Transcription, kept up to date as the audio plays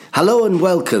Hello and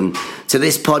welcome to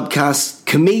this podcast,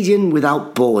 Comedian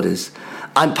Without Borders.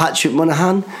 I'm Patrick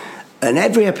Monaghan, and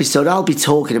every episode I'll be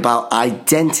talking about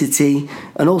identity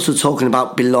and also talking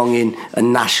about belonging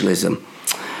and nationalism.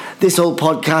 This whole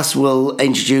podcast will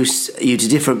introduce you to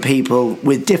different people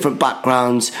with different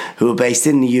backgrounds who are based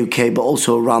in the UK but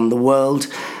also around the world.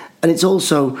 And it's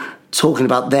also talking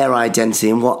about their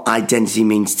identity and what identity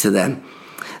means to them.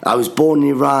 I was born in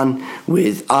Iran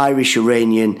with Irish,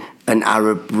 Iranian and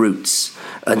Arab roots.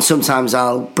 And sometimes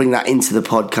I'll bring that into the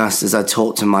podcast as I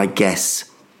talk to my guests.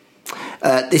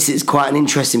 This is quite an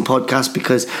interesting podcast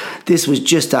because this was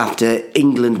just after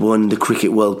England won the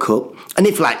Cricket World Cup. And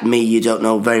if, like me, you don't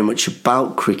know very much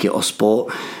about cricket or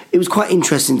sport, it was quite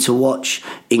interesting to watch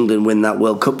England win that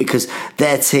World Cup because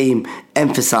their team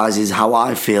emphasises how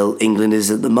I feel England is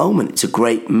at the moment. It's a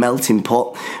great melting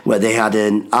pot where they had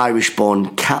an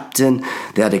Irish-born captain,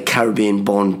 they had a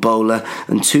Caribbean-born bowler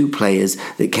and two players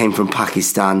that came from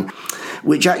Pakistan,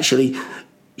 which actually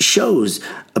shows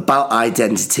about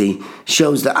identity,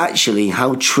 shows that actually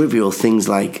how trivial things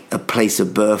like a place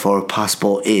of birth or a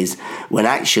passport is, when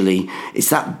actually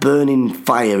it's that burning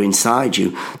fire inside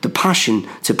you. The passion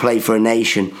to play for a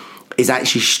nation is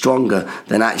actually stronger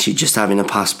than actually just having a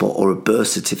passport or a birth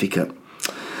certificate.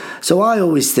 So I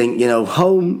always think,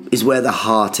 home is where the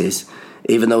heart is.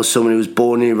 Even though someone who was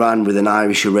born in Iran with an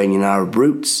Irish, Iranian, Arab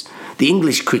roots, the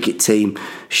English cricket team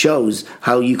shows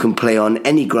how you can play on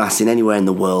any grass in anywhere in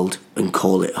the world and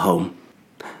call it home.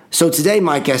 So today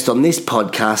my guest on this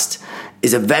podcast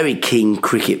is a very keen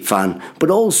cricket fan, but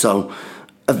also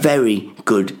a very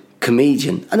good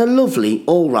comedian and a lovely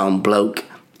all-round bloke.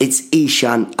 It's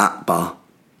Eshaan Akbar.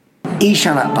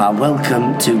 Eshaan Akbar,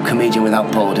 welcome to Comedian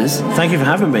Without Borders. Thank you for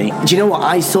having me. Do you know what?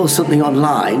 I saw something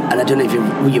online, and I don't know if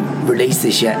you've released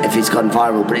this yet, if it's gone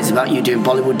viral, but it's about you doing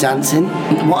Bollywood dancing.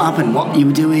 What happened? What you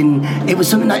were doing? It was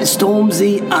something like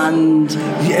Stormzy and...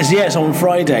 Yes, on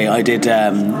Friday I did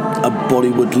a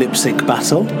Bollywood lip sync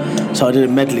battle. So I did a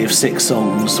medley of 6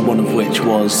 songs, one of which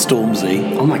was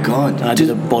Stormzy. Oh my God. And I did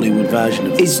a Bollywood version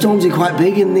of it. Is Stormzy quite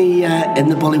big in the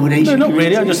Bollywood Asian No, not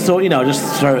really. community? I just thought,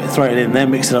 just throw it in there,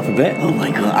 mix it up a bit. Oh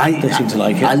my God. They seem to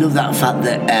like it. I love that fact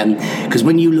that, because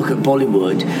when you look at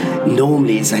Bollywood,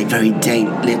 normally it's like very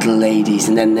dainty little ladies,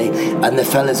 and then the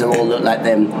fellas are all look like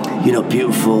them,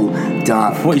 beautiful,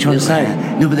 dark. What are you trying to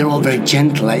say? No, but they're all very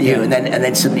gentle like you, and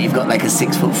then suddenly you've got like a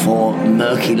 6'4"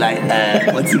 murky like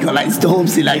what's he called, like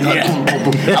Stormzy, like boom,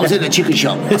 boom, boom. I was in the chicken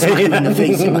shop, I smacked him in the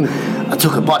face, I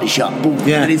took a body shot, boom,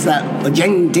 and it's like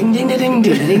ding ding ding ding ding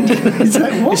ding. It's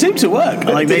like, what? It seemed to work.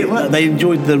 Like they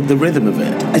enjoyed the rhythm of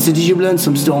it. And so did you learn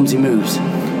some Stormzy moves?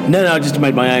 No, I just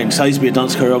made my own. So I used to be a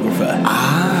dance choreographer.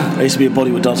 I used to be a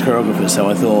Bollywood dance choreographer, so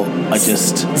I thought I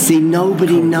just... See,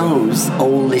 nobody knows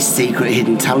all this secret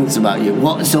hidden talents about you.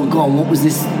 So go on, what was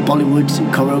this Bollywood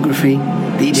choreography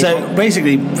that you did? So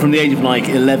basically, from the age of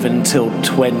 11 till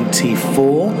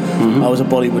 24, I was a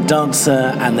Bollywood dancer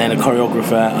and then a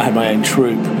choreographer. I had my own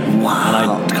troupe.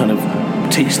 Wow. And I'd kind of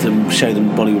show them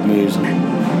Bollywood moves.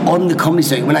 On the comedy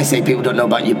circuit, when I say people don't know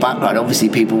about your background, obviously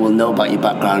people will know about your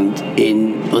background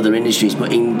in other industries,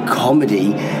 but in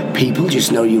comedy, people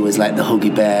just know you as like the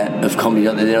Huggy Bear of comedy,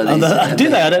 don't they? They know Do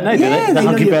they? I don't know. Yeah, do they? The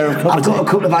Huggy Bear of comedy. I've got a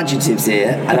couple of adjectives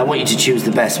here, and I want you to choose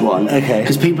the best one. Okay.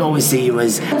 Because people always see you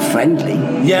as friendly.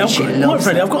 Yeah, quite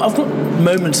friendly. I've got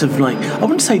moments of I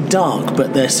wouldn't say dark,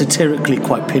 but they're satirically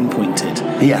quite pinpointed.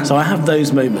 Yeah. So I have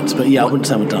those moments, but I wouldn't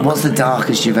say I'm dark. What's the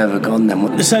darkest you've ever gone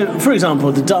then? So, for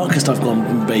example, the darkest I've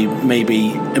gone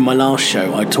maybe in my last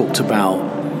show, I talked about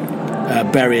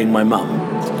burying my mum.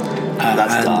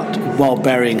 That's dark. While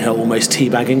burying her, almost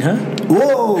teabagging her.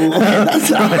 Whoa! Okay,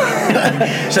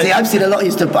 that's See, I've seen a lot of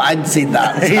your stuff, but I hadn't seen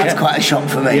that. So that's quite a shock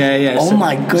for me. Yeah. Oh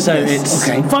my goodness. So it's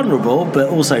vulnerable, but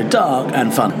also dark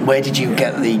and fun. Where did you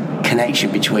get the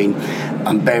connection between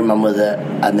I'm burying my mother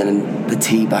and then the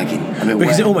teabagging?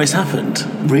 Because it almost happened.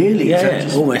 Really? Yeah,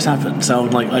 it almost happened. So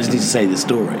I'm I just need to say the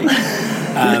story.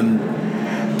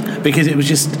 Because it was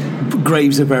just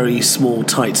graves are very small,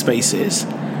 tight spaces,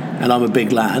 and I'm a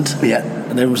big lad. Yeah.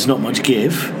 And there was not much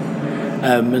give.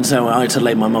 And so I had to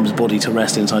lay my mum's body to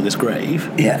rest inside this grave.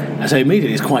 Yeah. And so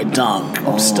immediately it's quite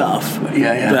dark stuff.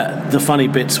 Yeah. But the funny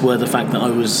bits were the fact that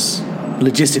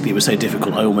logistically it was so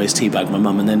difficult, I almost teabagged my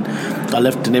mum, and then I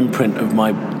left an imprint of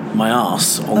my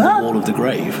arse on the wall of the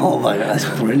grave. Oh my God,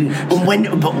 that's brilliant. But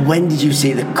when did you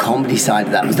see the comedy side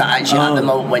of that? Was that actually at the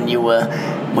moment when you were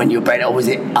buried, or was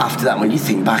it after that when you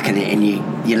think back on it and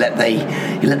you let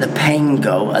the pain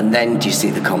go, and then do you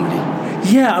see the comedy?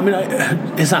 Yeah, I mean,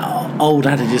 it's that old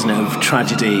adage, isn't it, of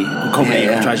tragedy, or comedy,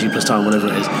 or tragedy plus time, whatever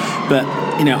it is. But,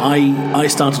 I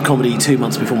started comedy 2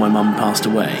 months before my mum passed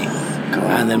away. God.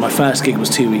 And then my first gig was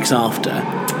 2 weeks after.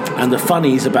 And the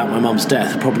funnies about my mum's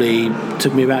death probably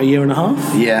took me about a year and a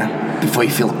half. Yeah, before you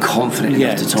feel confident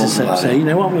enough to talk about it. So, you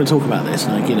know what, I'm going to talk about this.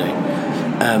 Like, you know.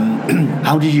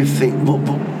 How did you think?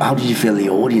 How did you feel the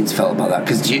audience felt about that?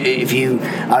 Because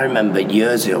I remember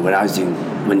years ago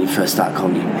when you first started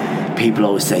comedy, people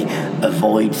always say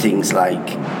avoid things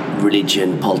like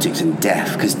religion, politics, and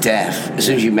death. Because death, as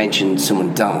soon as you mention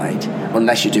someone died,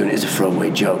 unless you're doing it as a throwaway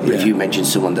joke, but if you mention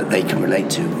someone that they can relate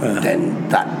to, then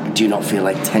do you not feel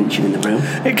like tension in the room?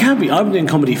 It can be. I've been doing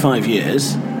comedy 5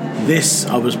 years. This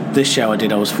show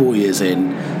I was 4 years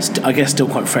in. I guess still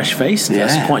quite fresh faced. Yeah.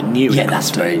 That's quite new. Yeah,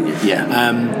 that's very new.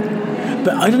 Yeah.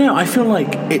 But I don't know. I feel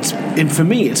like for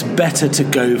me, it's better to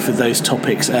go for those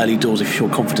topics early doors if you're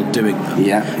confident doing them.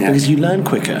 Yeah. Because you learn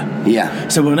quicker. Yeah.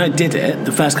 So when I did it,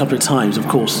 the first couple of times, of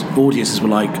course, audiences were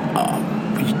like, "Oh,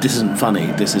 this isn't funny.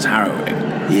 This is harrowing."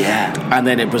 Yeah. And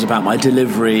then it was about my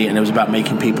delivery, and it was about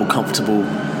making people comfortable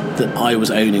that I was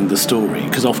owning the story.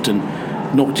 Because often,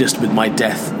 not just with my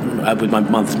death, with my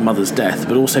mother's death,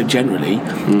 but also generally,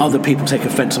 other people take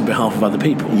offence on behalf of other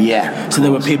people. Yeah. So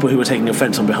there were people who were taking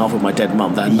offence on behalf of my dead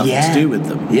mum that had nothing to do with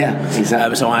them. Yeah,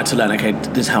 exactly. So I had to learn, okay,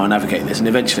 this is how I navigate this, and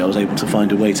eventually I was able to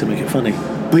find a way to make it funny.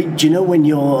 But do you know, when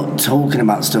you're talking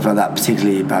about stuff like that,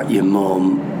 particularly about your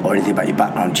mum or anything about your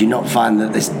background, do you not find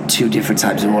that there's two different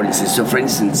types of audiences? So for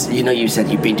instance, you said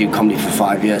you've been doing comedy for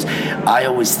 5 years. I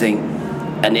always think,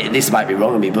 and this might be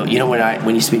wrong of me, but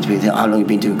when you speak to people, how long have you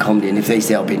been doing comedy? And if they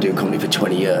say I've been doing comedy for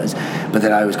 20 years, but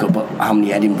then I always go, but how many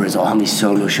Edinburghs or how many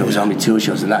solo shows, how many tour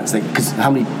shows? And that's like, because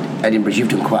how many Edinburghs? You've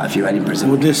done quite a few Edinburghs.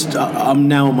 Well, I'm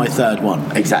now on my third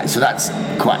one. Exactly, so that's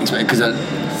quite expensive.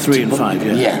 Because 3 and 5,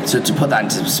 yeah. Yeah, so to put that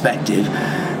into perspective,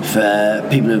 for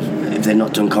people if they're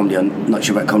not done comedy or not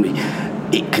sure about comedy,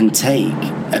 it can take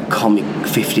a comic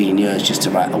 15 years just to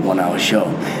write a 1 hour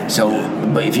show. So,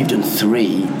 but if you've done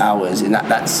 3 hours, and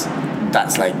that's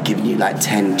like giving you like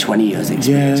 10, 20 years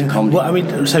experience in comedy. Well, I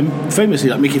mean, so famously,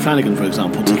 like Mickey Flanagan, for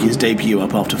example, took his debut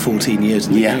up after 14 years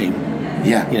in the game.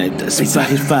 Yeah. You know, it's his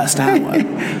first hour.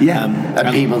 Yeah.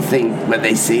 And people think, when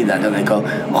they see that, don't they go,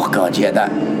 oh God, yeah,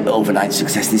 that overnight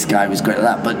success, this guy was great at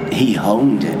that, but he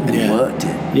honed it and worked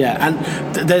it. Yeah, and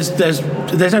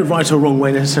there's no right or wrong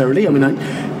way necessarily. I mean,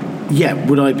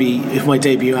 would I be, if my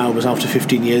debut hour was after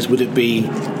 15 years, would it be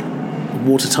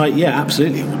watertight? Yeah,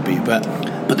 absolutely it would be, but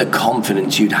the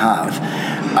confidence you'd have,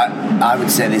 I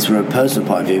would say this from a personal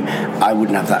point of view, I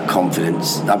wouldn't have that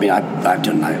confidence. I mean, I've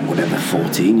done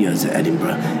 14 years at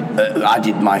Edinburgh. I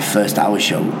did my first hour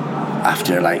show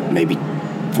after maybe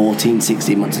 14,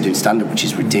 16 months of doing stand-up, which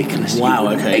is ridiculous. Wow,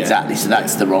 okay. Exactly, so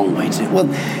that's the wrong way to do it. Well,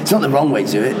 it's not the wrong way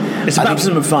to do it. It's a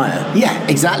baptism of fire. Yeah,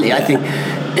 exactly. Yeah. I think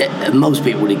most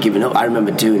people would have given up. I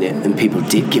remember doing it, and people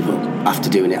did give up after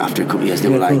doing it after a couple of years. They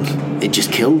were like, it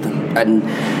just killed them. And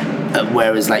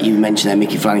whereas, like you mentioned there,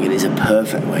 Mickey Flanagan is a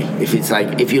perfect way. If it's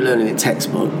if you're learning a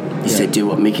textbook, you say do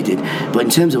what Mickey did. But in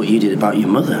terms of what you did about your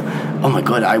mother, oh my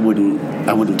God, I wouldn't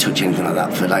touch anything like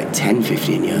that for 10,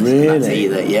 15 years.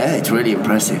 Really? It's really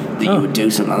impressive that you would do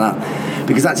something like that.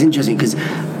 Because that's interesting, because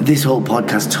this whole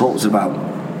podcast talks about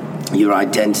your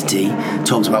identity,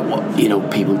 talks about what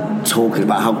people talking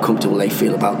about, how comfortable they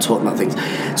feel about talking about things.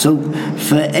 So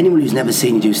for anyone who's never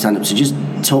seen you do stand-up, so just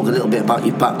talk a little bit about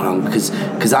your background,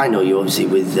 because I know you obviously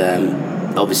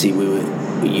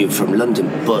you're from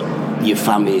London, but your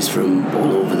family is from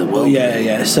all over the world.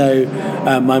 Yeah. So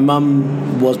my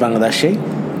mum was Bangladeshi,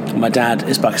 my dad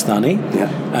is Pakistani,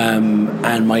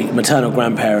 and my maternal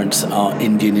grandparents are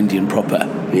Indian proper.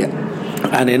 Yeah.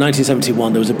 And in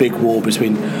 1971 there was a big war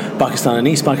between Pakistan and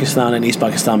East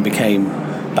Pakistan became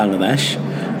Bangladesh.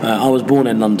 I was born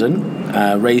in London,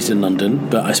 raised in London,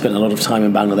 but I spent a lot of time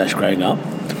in Bangladesh growing up.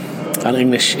 And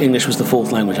English was the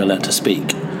fourth language I learnt to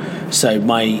speak. So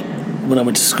when I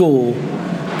went to school,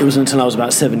 it wasn't until I was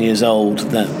about 7 years old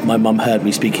that my mum heard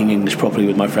me speaking English properly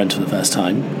with my friends for the first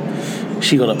time.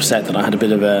 She got upset that I had a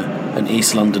bit of an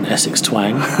East London Essex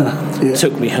twang.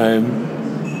 Took me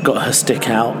home, got her stick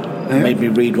out, made me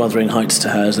read Wuthering Heights to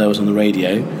her as I was on the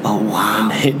radio. Oh, wow.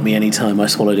 And hit me any time I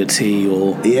swallowed a tea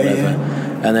or whatever.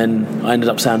 And then I ended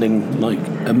up sounding like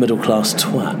a middle-class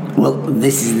twat. Well,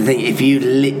 this is the thing. If you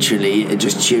literally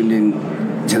just tuned in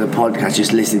to the podcast,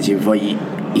 just listening to your voice,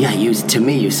 to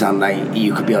me, you sound like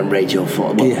you could be on Radio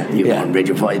 4. Well, you're on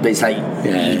Radio 4, but it's like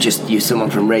you're someone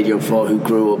from Radio 4 who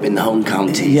grew up in the home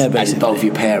counties, and both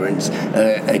your parents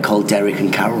are called Derek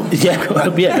and Carol.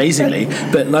 Yeah, basically.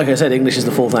 But like I said, English is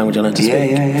the fourth language I learned to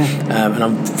speak. And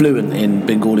I'm fluent in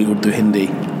Bengali, Urdu, Hindi.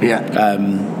 Yeah.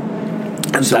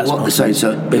 And so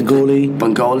Bengali,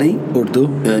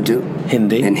 Urdu,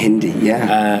 Hindi. In Hindi,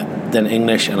 yeah. Then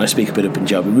English, and I speak a bit of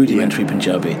Punjabi, rudimentary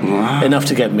Punjabi. Wow. Enough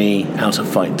to get me out of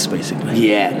fights, basically.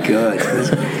 Yeah, good.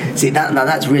 See,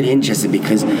 that's really interesting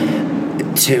because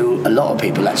to a lot of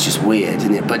people that's just weird,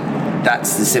 isn't it? But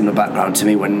that's the similar background to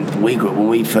me when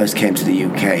we first came to the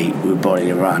UK. We were born in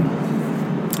Iran.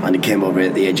 And it came over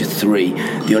at the age of 3.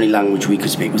 The only language we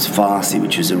could speak was Farsi,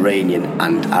 which was Iranian,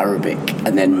 and Arabic.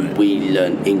 And then we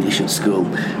learned English at school.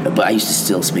 But I used to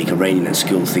still speak Iranian at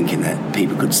school, thinking that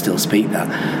people could still speak that.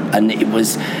 And it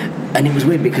was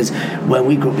weird because when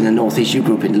we grew up in the Northeast, you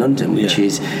grew up in London, which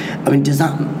is, I mean, does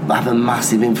that have a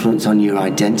massive influence on your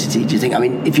identity? Do you think? I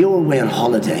mean, if you're away on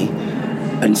holiday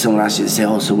and someone asks you to say,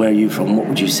 "Oh, so where are you from?" What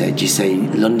would you say? Do you say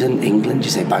London, England? Do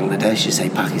you say Bangladesh? Do you say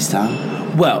Pakistan?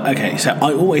 Well, okay, so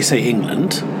I always say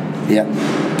England. Yeah.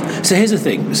 So here's the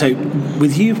thing. So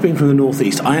with you being from the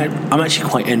Northeast, I'm actually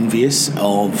quite envious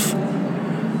of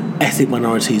ethnic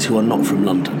minorities who are not from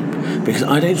London, because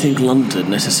I don't think London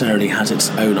necessarily has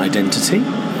its own identity.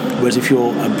 Whereas if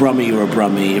you're a Brummie, you're a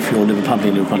Brummie. If you're a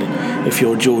Liverpudlian, you're a Liverpudlian. If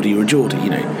you're a Geordie, you're a Geordie, you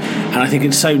know. And I think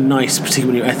it's so nice,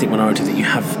 particularly when you're ethnic minority, that you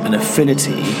have an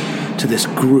affinity to this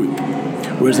group.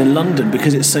 Whereas in London,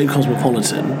 because it's so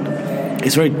cosmopolitan,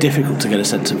 it's very difficult to get a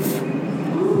sense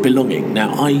of belonging.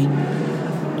 Now,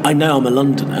 I know I'm a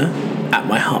Londoner at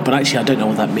my heart, but actually I don't know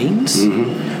what that means,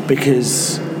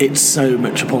 because it's so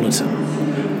metropolitan.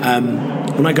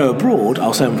 When I go abroad,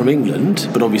 I'll say I'm from England,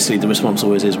 but obviously the response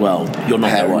always is, well, you're not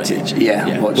heritage. that right.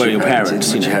 Yeah. Where are your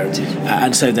parents? What's your heritage?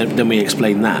 And so then we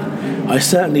explain that. I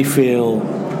certainly feel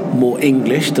more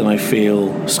English than I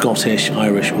feel Scottish,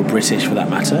 Irish, or British, for that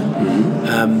matter.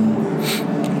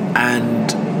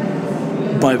 And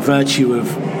by virtue of,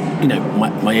 you know,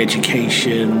 my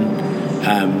education,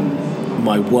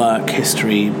 my work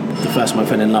history, the first time I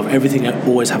fell in love, everything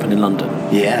always happened in London.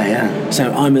 Yeah.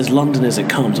 So I'm as London as it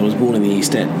comes. I was born in the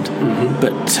East End,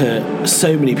 but to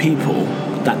so many people,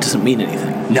 that doesn't mean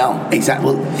anything. No,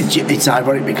 exactly. Well, it's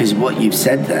ironic because what you've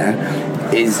said there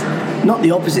is not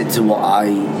the opposite to what I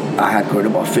had growing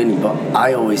up or feeling, but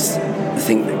I always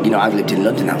think that, you know, I've lived in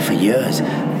London now for years,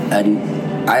 and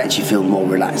I actually feel more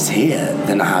relaxed here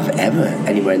than I have ever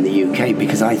anywhere in the UK,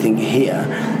 because I think here,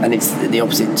 and it's the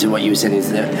opposite to what you were saying, is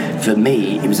that for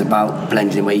me it was about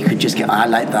blending, where you could just get, I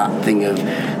like that thing of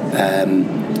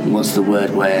what's the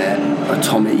word, where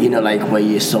autonomy, you know, like where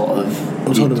you're sort of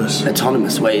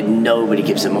autonomous, where nobody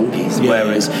gives a monkeys.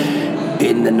 Whereas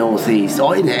in the Northeast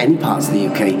or in any parts of the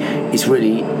UK,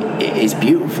 it's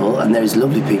beautiful and there's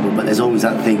lovely people, but there's always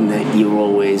that thing that you're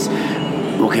always,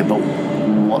 okay, but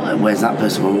where's that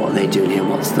person and what are they doing here?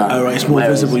 What's that? Oh, right, it's more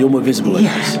visible. You're more visible.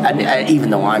 Yes, and even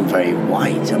though I'm very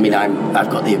white, I mean, I've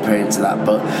got the appearance of that,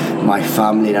 but my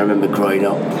family, and I remember growing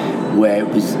up where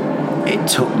it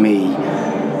took me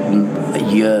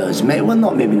years, maybe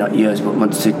not years, but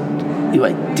months it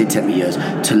did take me years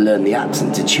to learn the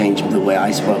accent, to change the way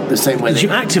I spoke. The same way. Did you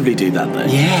actively do that though?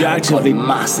 Yeah, you actively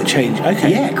massive change.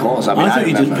 Okay. Yeah, of course. I mean, I thought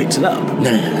you just picked it up.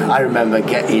 No. I remember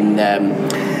getting.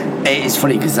 It's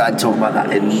funny because I talk about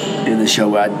that in the show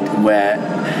where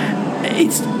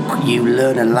it's, you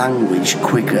learn a language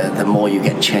quicker the more you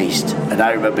get chased. And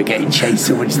I remember getting chased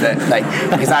so much that, like,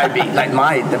 because I'd be like,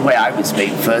 the way I would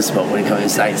speak first of all when it comes,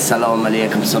 it's like salam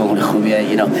alaikum, salam alaikum,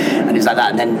 you know, and it's like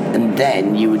that, and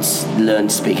then you would learn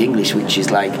to speak English, which is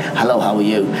like, hello, how are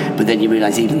you? But then you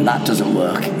realise even that doesn't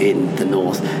work in the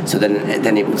north, so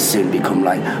then it would soon become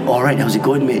like, all right, how's it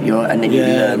going, mate? And then you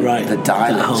learn the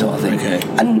dialect sort of thing. Okay.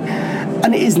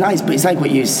 And it is nice, but it's like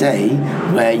what you say,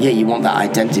 where you want that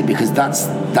identity, because that's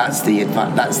the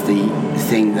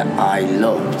thing that I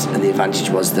loved, and the advantage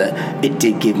was that it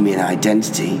did give me an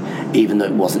identity, even though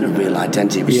it wasn't a real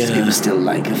identity. It was still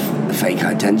like a fake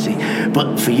identity.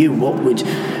 But for you,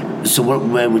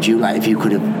 where would you like, if you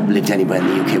could have lived anywhere in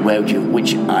the UK?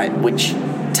 Which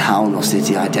town or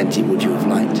city identity would you have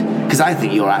liked? Because I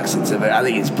think your accents I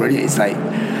think it's brilliant. It's like,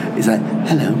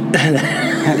 hello.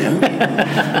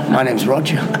 My name's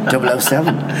Roger,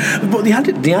 007. But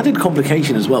the added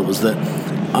complication as well was that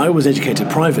I was educated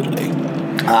privately.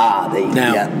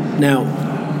 Now,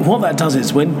 what that does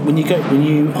is when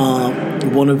you are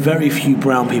one of very few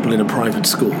brown people in a private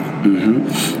school,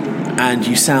 and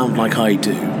you sound like I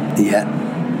do,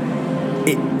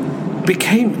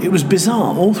 it was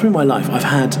bizarre. All through my life, I've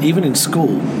had, even in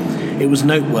school, it was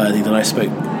noteworthy that I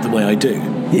spoke the way I do.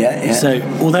 Yeah. So,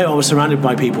 although I was surrounded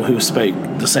by people who spoke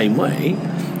the same way,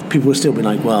 people would still be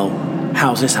like, well,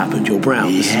 how's this happened? You're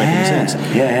brown. This is making sense.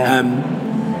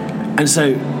 And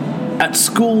so, at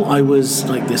school, I was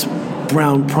like this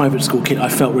brown private school kid. I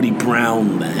felt really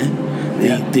brown there.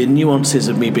 The nuances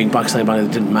of me being Pakistani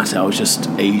didn't matter. I was just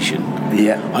Asian.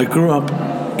 Yeah. I grew up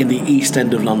in the East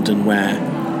End of London where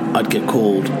I'd get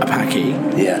called a Paki.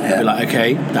 I'd be like,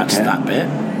 okay, that's that bit.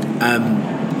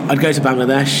 I'd go to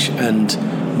Bangladesh and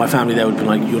my family there would be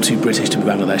like, you're too British to be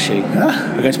Bangladeshi.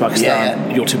 I'd go to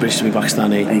Pakistan, you're too British to be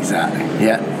Pakistani.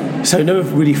 Exactly, So I never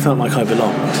really felt like I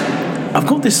belonged. I've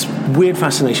got this weird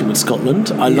fascination with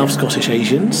Scotland. I love Scottish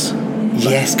Asians.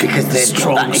 Yes, because they're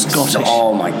strong Scottish.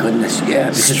 Oh my goodness,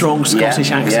 strong Scottish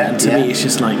accent. To me, it's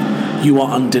just like you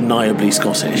are undeniably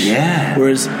Scottish.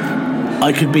 Whereas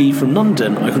I could be from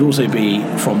London, I could also be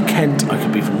from Kent, I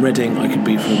could be from Reading, I could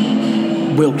be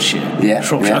from Wiltshire,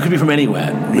 Shropshire. I could be from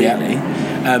anywhere, really.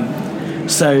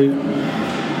 So,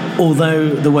 although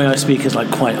the way I speak is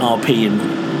like quite RP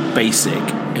and basic,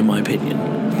 in my opinion,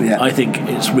 I think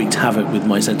it's wreaked havoc with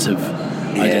my sense of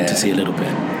identity a little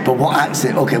bit. But what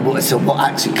accent? Okay, so what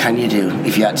accent can you do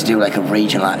if you had to do like a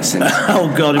regional accent?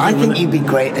 Oh God! I think you'd be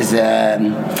great as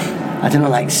I don't know,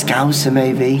 like Scouser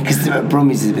maybe, because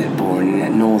Brummie's is a bit boring.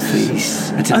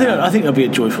 Northeast. I think I'd be a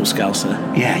joyful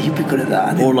Scouser. Yeah, you'd be good at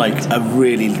that. Or like a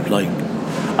really like.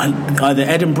 Either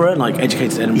Edinburgh, like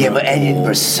educated Edinburgh. Yeah, but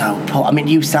Edinburgh's so poor. I mean,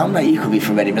 you sound like you could be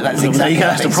from Edinburgh. That's exactly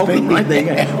that's the problem, right? There you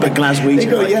go. But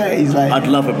Glaswegian. He's like. I'd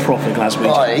love a proper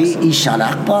Glaswegian. Ishan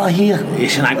Akbar here.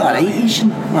 Ishan Akbar.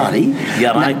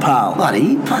 Yeah, right, pal.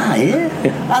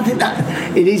 Yeah. I think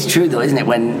that it is true, though, isn't it?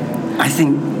 When I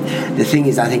think the thing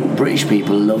is, I think British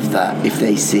people love that if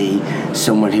they see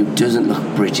someone who doesn't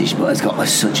look British but has got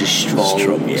such a strong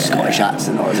Scottish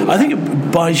accent. I think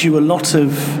it buys you a lot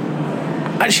of.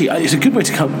 Actually, it's a good way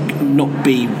to not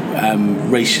be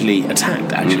racially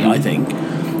attacked, actually, I think.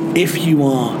 If you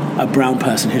are a brown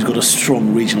person who's got a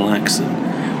strong regional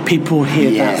accent, people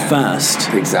hear that first.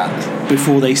 Exactly.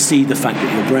 Before they see the fact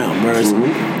that you're brown. Whereas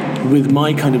with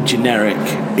my kind of generic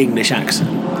English accent,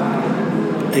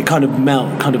 it kind of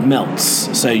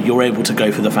melts. So you're able to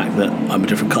go for the fact that I'm a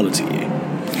different colour to you.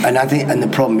 And I think, and the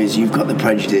problem is you've got the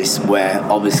prejudice where,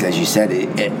 obviously, as you said,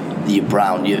 you're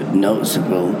brown, you're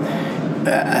noticeable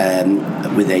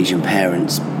with Asian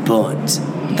parents, but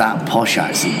that posh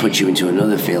accent puts you into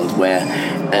another field where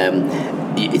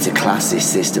it's a classist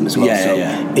system as well.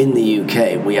 In the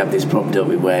UK we have this problem, don't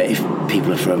we, where if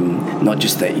people are from, not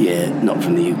just that you're not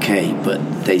from the UK, but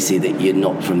they see that you're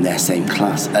not from their same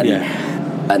class,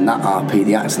 and that RP,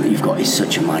 the accent that you've got, is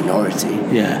such a minority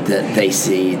that they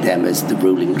see them as the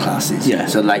ruling classes.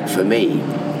 So like for me,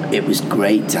 it was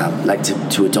great to have,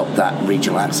 to adopt that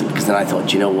regional accent, because then I thought,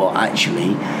 do you know what,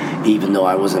 actually, even though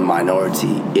I was a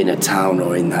minority in a town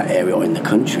or in that area or in the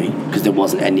country, because there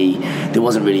wasn't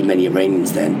really many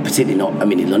Iranians then, particularly not, I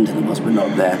mean in London there was, but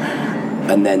not there,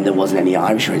 and then there wasn't any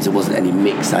Irish Iranians, there wasn't any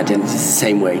mixed identities, the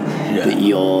same way that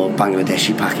you're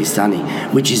Bangladeshi, Pakistani,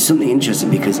 which is something interesting,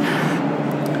 because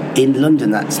in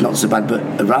London that's not so bad, but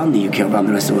around the UK, around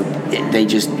the rest of the world, they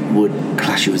just would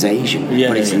clash you as Asian.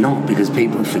 But it's not, because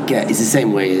people forget. It's the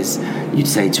same way as you'd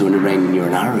say to an Iranian you're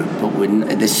an Arab, but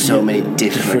there's so many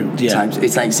different types.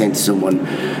 It's like saying to someone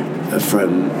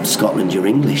from Scotland you're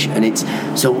English, and it's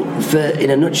so. In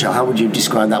a nutshell, how would you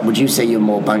describe that? Would you say you're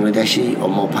more Bangladeshi or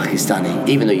more Pakistani,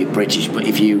 even though you're British? But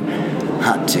if you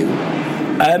had to,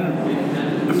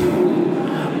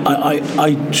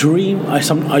 I dream.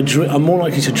 I'm more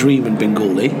likely to dream in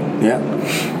Bengali.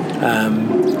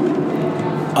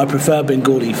 I prefer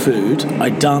Bengali food. I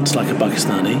dance like a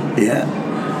Pakistani.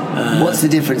 What's the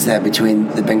difference there between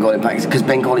the Bengali and Pakistani? Because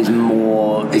Bengali is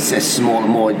more, it's a smaller,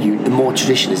 more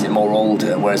traditional, is it, more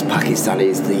older, whereas Pakistani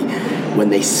is when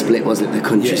they split, wasn't it, the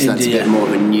country, so that's a bit more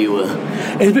of a newer...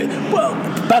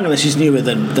 Bangladesh is newer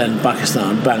than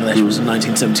Pakistan. Bangladesh was in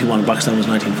 1971, Pakistan was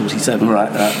 1947.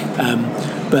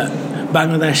 But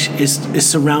Bangladesh is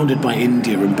surrounded by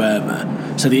India and Burma,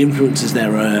 so the influences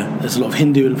there's a lot of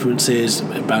Hindu influences.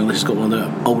 Bangladesh has got one of the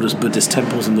oldest Buddhist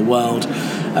temples in the world.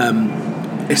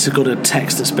 It's got a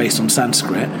text that's based on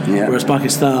Sanskrit, whereas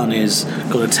Pakistan is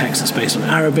got a text that's based on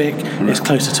Arabic. It's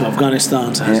closer to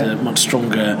Afghanistan, so it has a much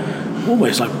stronger,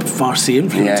 almost like Farsi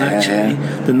influence, actually.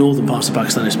 The northern parts of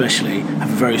Pakistan especially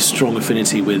have a very strong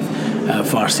affinity with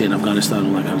Farsi and Afghanistan,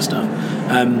 all that kind of stuff.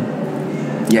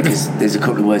 Because there's a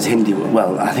couple of words Hindi.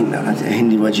 Well, I think that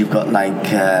Hindi words you've got like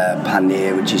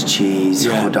paneer, which is cheese,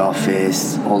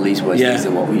 khudafis, all these words. These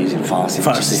are what we use in Farsi.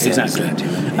 Exactly.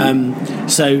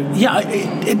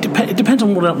 It depends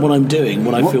on what I'm doing,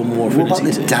 what I feel more affinity to.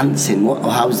 What about the dancing?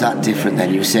 How's that different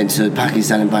then? You said to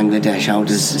Pakistan and Bangladesh. How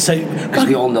does? Because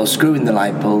we all know screwing the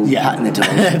light bulb, patting the dog,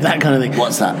 that kind of thing.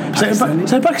 What's that?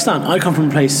 So Pakistan. I come from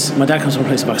a place. My dad comes from a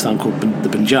place in Pakistan called the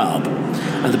Punjab,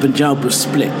 and the Punjab was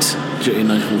split in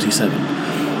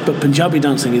 1947. But Punjabi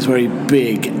dancing is very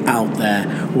big out there,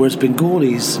 whereas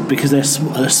Bengalis, because they're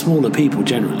smaller people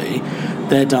generally,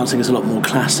 their dancing is a lot more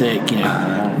classic,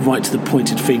 right to the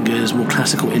pointed fingers, more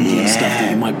classical Indian stuff that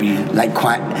you might be... Like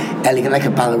quite elegant, like a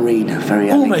ballerina, very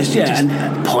elegant. Almost, yeah.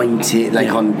 And pointed, like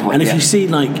on point. And if you see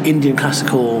like Indian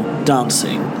classical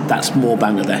dancing, that's more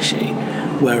Bangladeshi.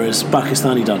 Whereas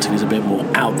Pakistani dancing is a bit more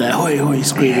out there, hoi hoi,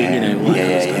 screaming, all that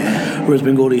kind of stuff. Whereas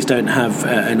Bengalis don't have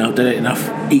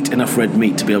eat enough red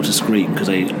meat to be able to scream because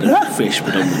they eat fish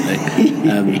predominantly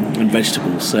and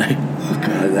vegetables. So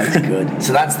that's good.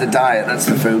 So that's the diet, that's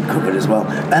the food covered as well.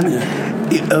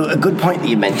 A good point that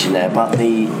you mentioned there about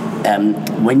the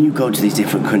when you go to these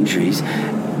different countries,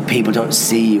 people don't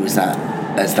see you as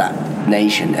that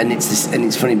nation, and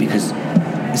it's funny because.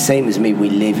 Same as me, we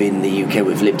live in the UK,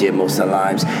 we've lived here most of our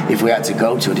lives. If we had to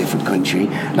go to a different country,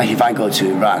 like if I go to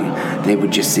Iran, they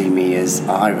would just see me as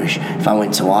Irish. If I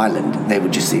went to Ireland, they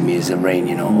would just see me as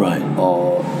Iranian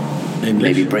or English.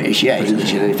 Maybe British,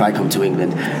 English. And if I come to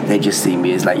England, they just see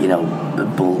me as like,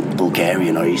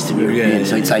 Bulgarian or Eastern European.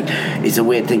 So it's like, it's a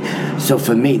weird thing. So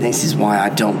for me, this is why I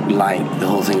don't like the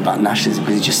whole thing about nationalism,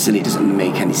 because it's just silly, it doesn't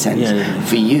make any sense.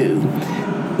 For you,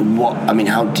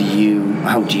 how do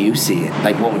you see it?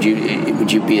 Like, would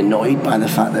you be annoyed by the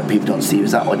fact that people don't see you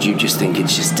as that, or do you just think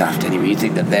it's just daft anyway? You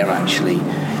think that they're actually,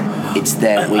 it's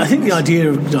their weakness? I think the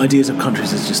ideas of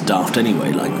countries is just daft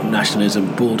anyway. Like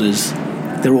nationalism, borders,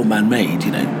 they're all man-made,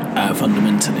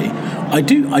 fundamentally. I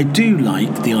do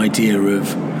like the idea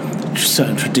of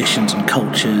certain traditions and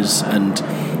cultures and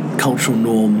cultural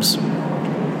norms.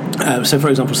 So, for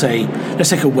example, let's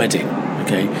take a wedding.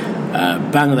 Okay.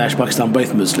 Bangladesh, Pakistan,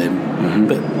 both Muslim,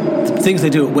 but the things they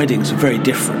do at weddings are very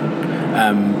different.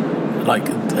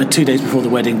 2 days before the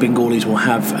wedding, Bengalis will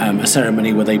have a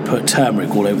ceremony where they put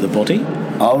turmeric all over the body.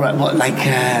 Oh, right. What, like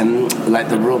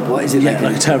the rub? What is it? Yeah,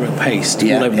 like a turmeric paste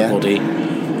all over the body.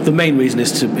 The main reason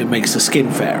is it makes the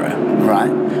skin fairer.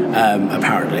 Right.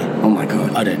 Apparently. Oh my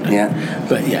God. I don't know. Yeah.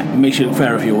 But yeah, it makes you look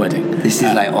fairer for your wedding. This is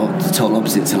the total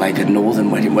opposite to like a northern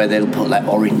wedding where they'll put like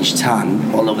orange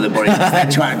tan all over the body because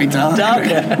they're trying to be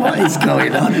darker. What is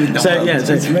going on with the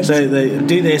world? So they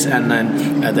do this, and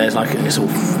then there's like it's all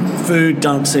food,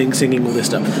 dancing, singing, all this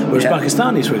stuff. Whereas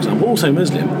Pakistanis, for example, also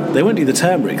Muslim, they won't do the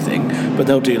turmeric thing, but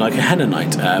they'll do like a henna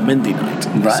night, Mendi night.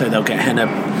 Right. So they'll get henna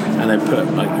and they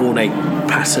put like ornate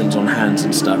patterns on hands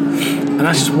and stuff. And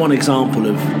that's just one example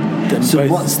of them. So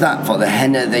what's that for? The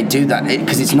henna, they do that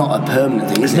because it's not a permanent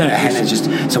thing, is it? The henna just.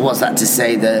 So what's that to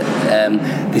say that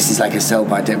this is like a sell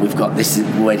by date? We've got this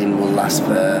wedding will last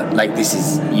for like this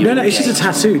is. No, it's just a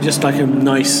tattoo, just like a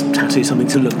nice tattoo, something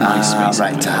to look nice.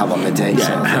 Right, to have on the day.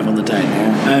 Yeah, have on the day.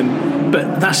 Yeah.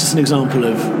 But that's just an example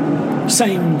of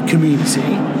same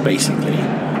community, basically,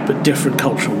 but different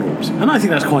cultural norms, and I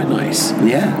think that's quite nice.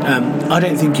 Yeah. I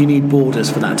don't think you need borders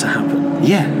for that to happen.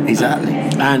 Yeah, exactly.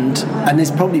 And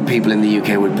there's probably people in the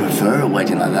UK would prefer a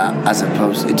wedding like that, as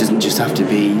opposed. It doesn't just have to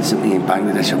be something in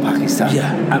Bangladesh or Pakistan.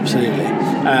 Yeah, absolutely.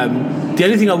 The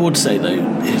only thing I would say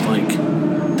though is like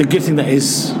the good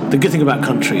thing about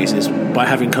countries is by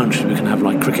having countries we can have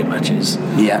like cricket matches.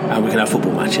 Yeah. And we can have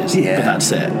football matches. Yeah. But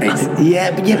that's it.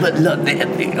 But look,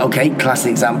 okay, classic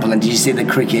example. And did you see the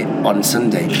cricket on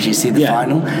Sunday? Did you see the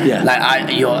final? Yeah. Like,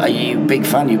 are you a big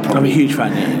fan? I'm a huge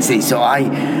fan. Yeah. See, so I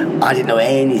didn't know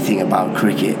anything about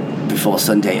cricket before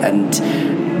Sunday, and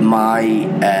my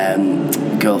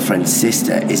girlfriend's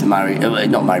sister is married,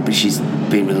 not married, but she's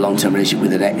been with a long-term relationship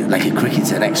with an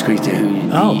ex-cricketer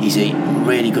he's a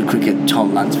really good cricketer,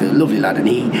 Tom Lansfield, lovely lad, and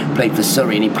he played for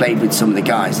Surrey, and he played with some of the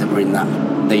guys that were in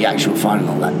the actual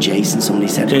final, that Jason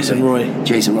Roy,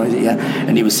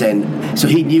 and he was saying, so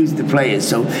he'd used the players,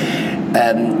 so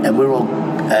and we're all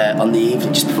on the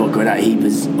evening just before going out, he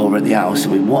was over at the house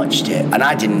and we watched it, and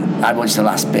I watched the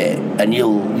last bit, and you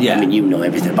know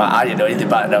everything about it. I didn't know anything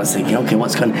about it, and I was thinking, okay,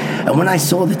 what's going on? And when I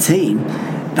saw the team,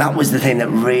 that was the thing that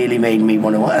really made me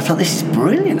want to watch. I thought, this is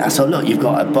brilliant. I thought, look, you've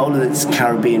got a bowler that's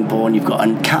Caribbean born, you've got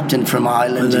a captain from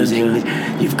Ireland who's English,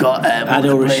 you've got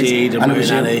Adil Rashid and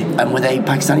Moeen Ali. And were they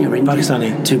Pakistani or Indian?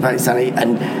 Pakistani. Two Pakistani,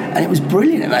 and it was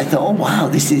brilliant. And I thought, oh wow,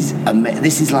 this is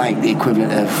like the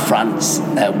equivalent of France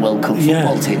World Cup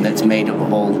football team that's made up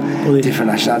of all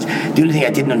different nationalities. The only thing I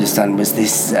didn't understand was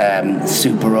this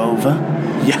Super Over.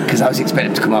 Yeah, because I was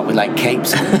expecting to come up with like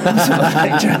capes. But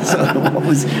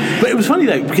it was funny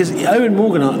though, because Owen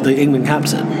Morgan, the England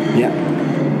captain,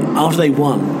 after they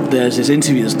won, there's this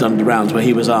interview that's done the rounds where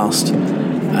he was asked,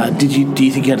 do you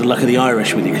think you had the luck of the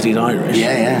Irish with you because he's Irish?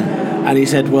 Yeah. And he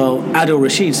said, well, Adil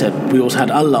Rashid said we also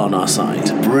had Allah on our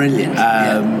side. Brilliant.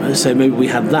 So maybe we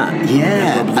had that.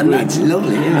 Yeah, and that's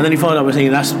lovely. Yeah. And then he followed up by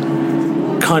saying that's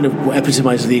kind of what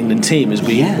epitomises the England team is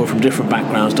we were from different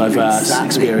backgrounds, diverse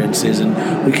experiences, and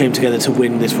we came together to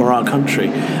win this for our country.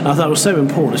 And I thought it was so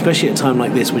important, especially at a time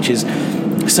like this, which is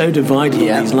so divided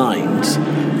on these lines,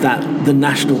 that the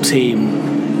national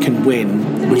team can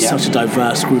win with such a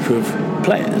diverse group of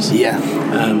players.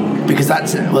 Because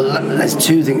there's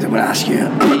two things I'm going to ask you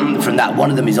from that. One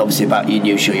of them is obviously about your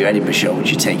new show, your Edinburgh show,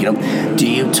 which you're taking up. Do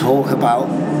you talk about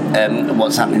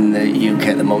what's happening in the UK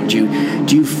at the moment?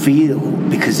 Do you feel,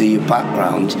 because of your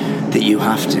background, that you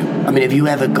have to? I mean, have you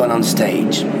ever gone on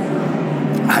stage,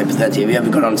 hypothetically, have you ever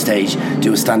gone on stage,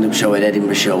 do a stand-up show, an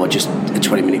Edinburgh show, or just a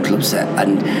 20-minute club set,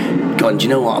 and gone, do you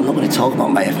know what, I'm not going to talk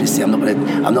about my ethnicity, I'm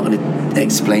not going to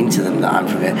explain to them that I'm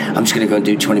from here, I'm just going to go and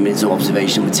do 20 minutes of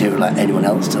observational material like anyone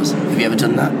else does? Have you ever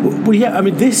done that? Well, yeah, I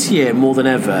mean, this year, more than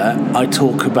ever, I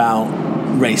talk about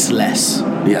race less.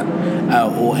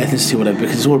 Or ethnicity, whatever,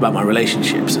 because it's all about my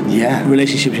relationships.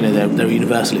 Relationships, they're a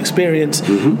universal experience.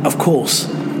 Of course,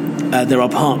 there are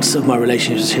parts of my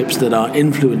relationships that are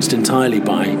influenced entirely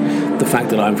by the fact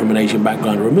that I'm from an Asian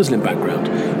background or a Muslim background.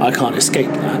 I can't escape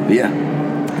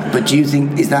that. But do you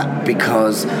think, is that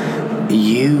because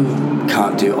you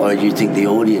can't do it, or do you think the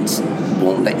audience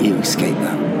won't let you escape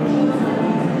that?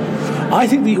 I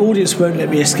think the audience won't let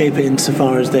me escape it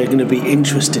insofar as they're going to be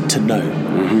interested to know.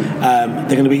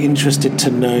 They're going to be interested to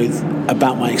know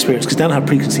about my experience, because they don't have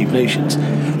preconceived notions.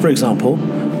 For example,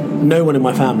 no one in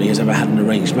my family has ever had an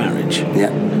arranged marriage.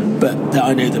 But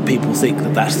I know that people think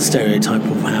that that's the stereotype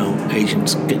of how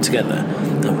Asians get together.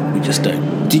 No, we just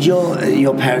don't. Did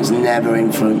your parents never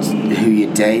influence who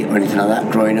you date or anything like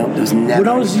that growing up? There was never. When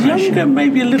I was younger,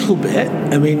 maybe a little bit.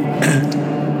 I mean,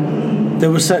 there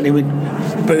was certainly,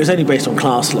 but it was only based on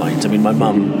class lines. I mean, my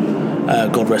mum,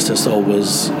 God rest her soul,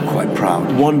 was quite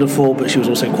proud, wonderful, but she was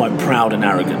also quite proud and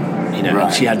arrogant.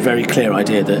 And she had a very clear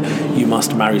idea that you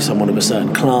must marry someone of a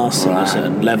certain class and a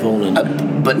certain level,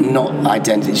 and but not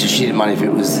identity. So she didn't mind if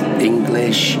it was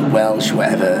English, Welsh,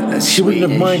 whatever. She wouldn't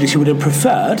have minded. She would have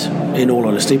preferred, in all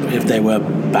honesty, if they were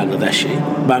Bangladeshi.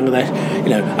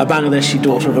 A Bangladeshi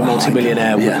daughter of a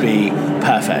multimillionaire would be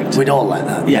perfect. We'd all like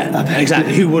that. Yeah,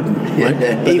 exactly. Who wouldn't? Right?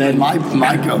 But even then,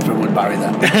 my girlfriend would marry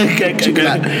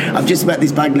that. I've just met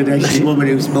this Bangladeshi woman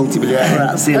who's multimillionaire.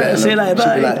 Right, see you later.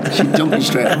 Bye. She'd jump in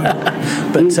straight away.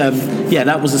 But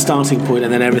that was the starting point,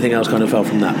 and then everything else kind of fell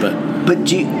from that.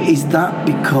 But is that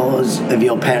because of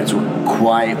your parents were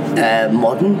quite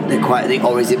modern?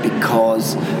 Or is it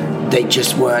because they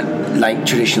just weren't like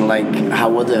traditional, like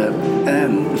how other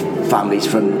families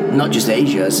from not just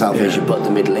Asia, South Asia, but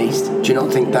the Middle East? Do you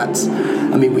not think that's?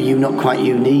 I mean, were you not quite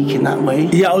unique in that way?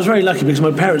 Yeah, I was very lucky because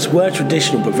my parents were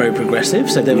traditional but very progressive.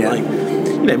 So they were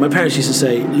like, my parents used to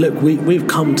say, "Look, we've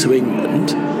come to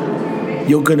England.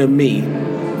 You're going to meet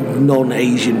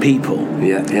non-Asian people,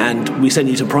 and we sent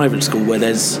you to private school where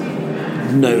there's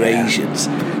no Asians,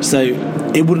 so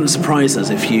it wouldn't surprise us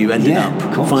if you ended up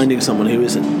finding someone who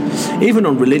isn't." Even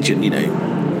on religion,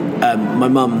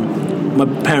 my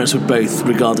parents would both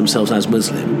regard themselves as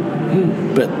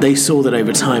Muslim, but they saw that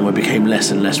over time I became less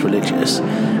and less religious,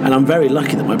 and I'm very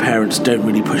lucky that my parents don't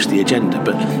really push the agenda,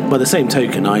 but by the same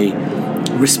token I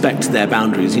respect their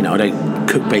boundaries. I don't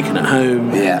cook bacon at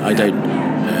home, I don't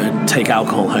take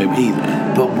alcohol home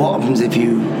either. But what happens if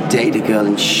you date a girl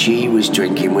and she was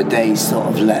drinking? Would they sort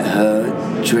of let her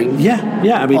drink? Yeah.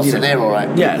 I mean, so they're all right.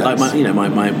 Yeah, like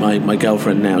my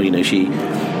girlfriend now. She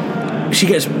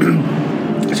gets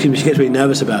she gets really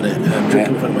nervous about it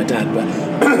drinking in front of my dad. But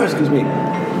excuse me.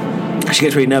 She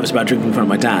gets really nervous about drinking in front of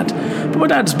my dad. But my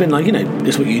dad's been like,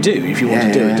 it's what you do. If you want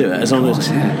to do it, do it. As long as.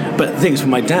 But the thing is, for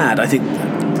my dad, I think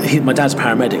my dad's a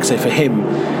paramedic, so for him,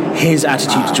 his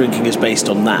attitude to drinking is based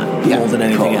on that more than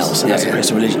anything else, and that's opposed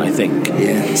to religion, I think.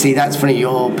 Yeah. See, that's funny.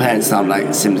 Your parents sound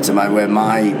like similar to mine, where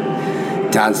my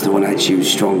dad's the one actually was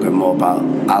stronger and more about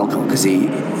alcohol because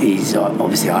he's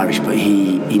obviously Irish, but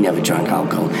he never drank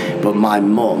alcohol. But my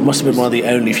mum must have been one of the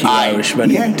only few Irishmen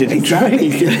who didn't drink.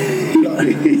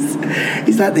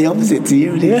 He's like the opposite to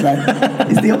you. He's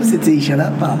the opposite to you. Shut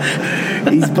up, pal.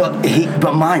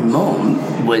 But my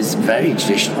mum was very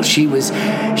traditional. She was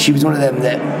one of them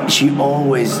that she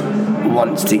always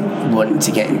wanted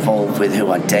to get involved with who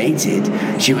I dated.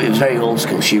 It was very old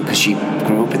school. Because she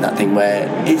grew up in that thing where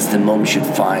it's the mum should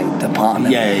find the partner.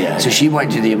 Yeah. So she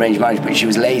went to the arranged marriage, but she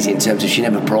was lazy in terms of she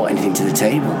never brought anything to the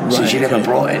table. Right, so she never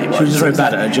brought anyone. She was very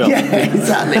bad at her job. Yeah,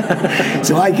 exactly.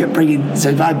 So I kept bringing. So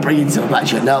if I bring in someone back,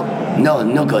 she went,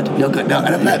 no good. And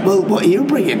I'm like, well, what are you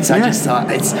bringing? So I just thought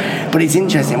but it's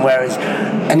interesting. Whereas,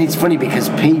 and it's funny because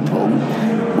people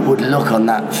would look on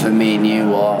that for me and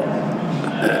you, or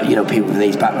people from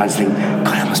these backgrounds think, God,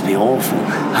 that must be awful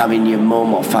having your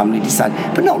mum or family decide.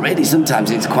 But not really.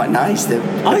 Sometimes it's quite nice.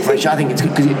 I think it's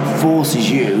good because it forces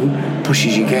you,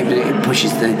 pushes your game, it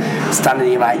pushes the standard.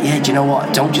 You're like, yeah, do you know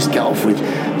what? Don't just get off with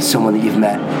someone that you've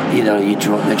met. They're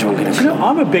drunk in a club.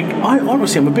 I'm a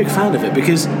big fan of it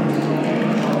because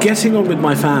getting on with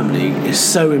my family is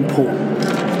so important.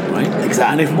 Right?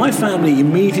 Exactly. And if my family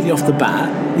immediately off the bat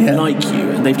like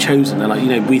you and they've chosen, they're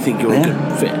like, we think you're a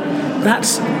good fit,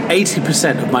 that's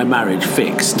 80% of my marriage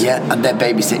fixed. Yeah, and they're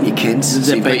babysitting your kids.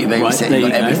 So you've got your babysitting,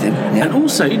 you've got everything. Yeah. And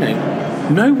also,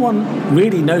 no one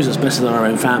really knows us better than our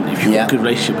own family if you've got a good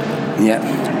relationship with them.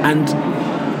 Yeah. And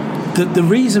the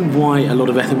reason why a lot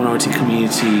of ethnic minority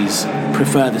communities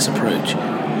prefer this approach,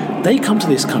 they come to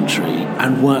this country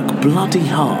and work bloody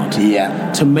hard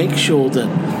to make sure that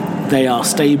they are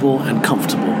stable and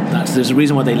comfortable. There's a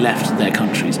reason why they left their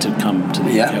countries to come to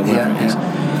the UK or wherever it is.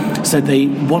 So they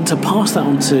want to pass that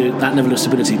on to that level of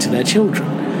stability to their children.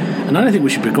 And I don't think we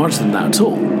should begrudge them that at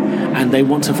all. And they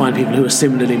want to find people who are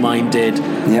similarly minded,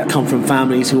 come from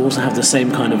families who also have the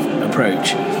same kind of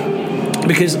approach.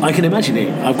 Because I can imagine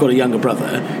it. I've got a younger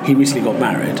brother. He recently got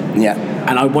married. Yeah.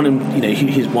 And I want him,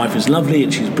 his wife is lovely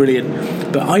and she's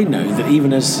brilliant. But I know that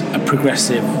even as a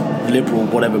progressive, liberal,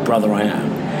 whatever brother I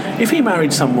am, if he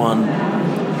married someone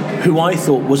who I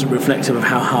thought wasn't reflective of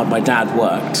how hard my dad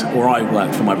worked or I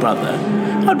worked for my brother,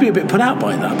 I'd be a bit put out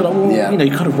by that. But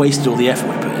you kind of wasted all the effort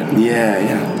we put in.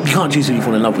 Yeah. You can't choose who you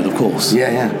fall in love with, of course.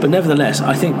 Yeah. But nevertheless,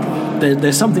 I think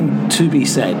there's something to be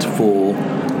said for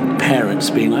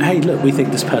parents being like, hey, look, we think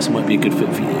this person might be a good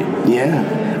fit for you.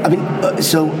 Yeah. I mean,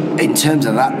 so in terms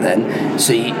of that then,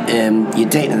 so you're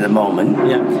dating at the moment.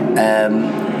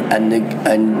 Yeah.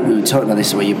 And we were talking about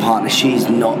this where your partner, she's a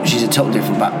totally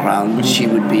different background.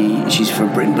 She's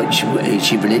from Britain, but is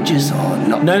she religious or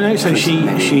not? No. So she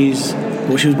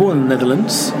was born in the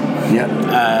Netherlands.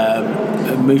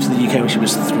 Yeah. Moved to the UK when she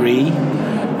was 3.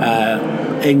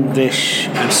 English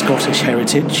and Scottish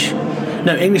heritage.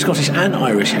 No, English, Scottish, and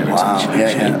Irish heritage. Wow.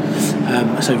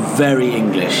 Yeah. So very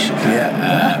English.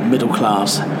 Middle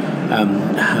class.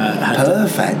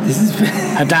 Perfect.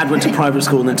 Her dad went to private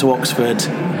school and then to Oxford.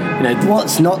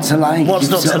 What's not to like? What's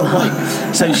not to like?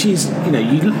 So she's,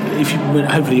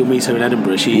 hopefully you'll meet her in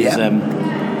Edinburgh. She's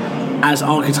as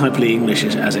archetypally English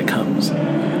as it comes.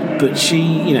 But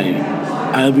she,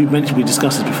 we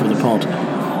discussed this before the pod.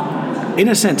 In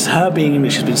a sense, her being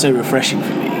English has been so refreshing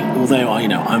for me. Although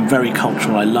I'm very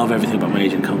cultural, I love everything about my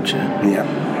Asian culture. Yeah.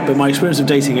 But my experience of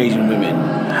dating Asian women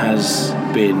has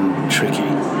been tricky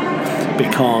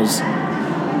because,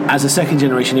 as a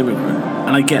second-generation immigrant,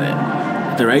 and I get it.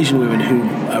 There are Asian women who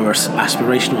are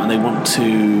aspirational and they want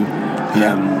to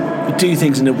do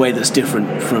things in a way that's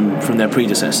different from their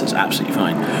predecessors. Absolutely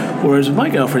fine. Whereas with my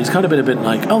girlfriend, it's kind of been a bit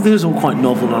like, this is all quite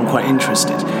novel and I'm quite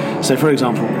interested. So, for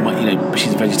example,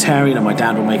 she's a vegetarian and my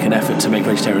dad will make an effort to make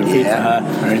vegetarian food for her.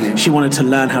 Really? She wanted to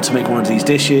learn how to make one of these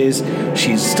dishes.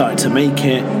 She's started to make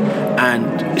it.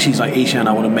 And she's like, Ishan,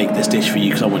 I want to make this dish for you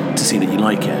because I want to see that you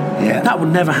like it. Yeah. That would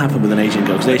never happen with an Asian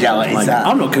girl. Because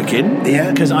I'm not cooking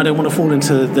because I don't want to fall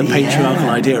into the patriarchal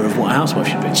idea of what a housewife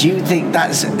should be. Do you think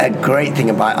that's a great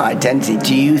thing about identity?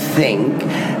 Do you think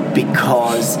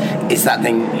because it's that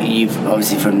thing, you've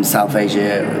obviously from South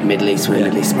Asia, Middle East,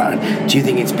 Middle East background, do you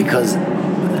think it's because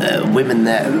women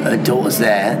there, daughters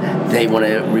there, they want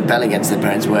to rebel against their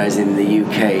parents, whereas in the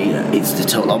UK it's the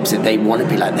total opposite. They want to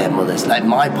be like their mothers. Like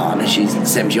my partner, she's the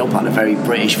same as your partner, very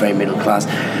British, very middle class,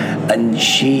 and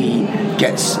she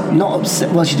gets not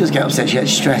upset. Well, she does get upset. She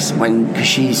gets stressed because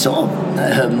she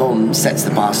her mum sets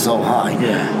the bar so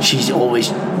high. She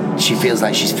feels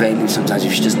like she's failing sometimes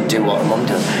if she doesn't do what her mum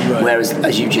does. Right. Whereas,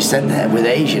 as you just said there, with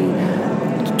Asian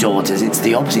daughters, it's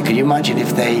the opposite. Could you imagine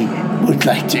if they would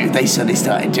they suddenly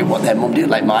started doing what their mum did?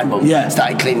 Like my mum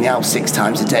started cleaning the house 6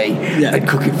 times a day and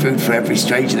cooking food for every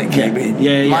stranger that came in.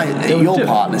 Your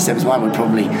partner, same as mine, would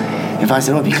probably, if I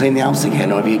said, have you cleaned the house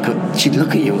again, or have you cooked, she'd look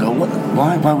at you and go, what?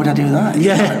 Why would I do that?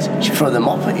 She'd throw them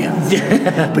off at you.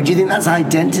 But do you think that's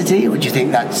identity, or do you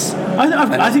think that's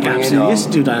I think absolutely is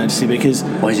to do with identity, because,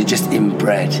 or is it just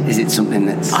inbred? Is it something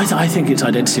that's I think it's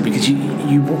identity, because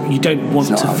you don't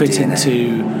want to fit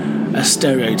into a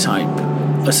stereotype,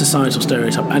 a societal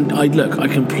stereotype, and I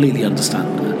completely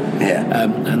understand that,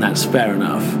 and that's fair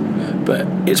enough. But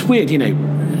it's weird,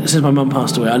 since my mum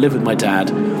passed away, I live with my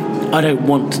dad. I don't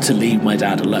want to leave my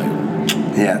dad alone.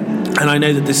 And I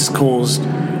know that this has caused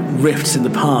rifts in the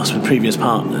past with previous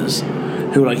partners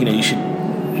who are like,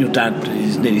 your dad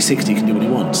is nearly 60, can do what he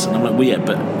wants. And I'm like,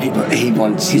 but he's he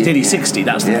wants he's nearly 60,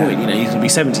 that's the point. He's going to be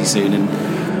 70 soon, and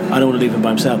I don't want to leave him by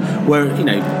himself. Where, you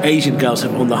know, Asian girls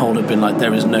have, on the whole, have been like,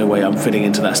 there is no way I'm fitting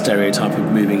into that stereotype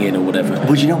of moving in or whatever.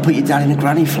 Would you not put your dad in a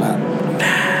granny flat?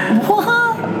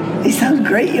 What? It sounds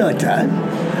great, your dad.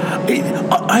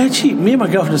 I actually, me and my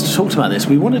girlfriend just talked about this.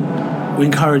 We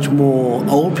encourage more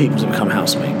old people to become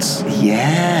housemates.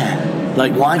 Yeah.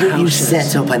 Like, why don't you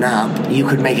set up an app? You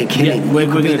could make a killing. Yeah,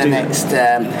 we're could be going to the next.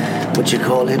 What do you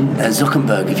call him?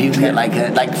 Zuckerberg. If you get like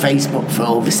Facebook for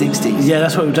over 60s. Yeah,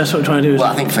 that's what we're trying to do.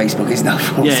 Well, I think Facebook is now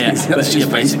for 60s. That's just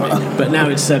basically. But now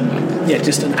it's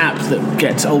just an app that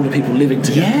gets older people living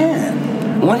together. Yeah.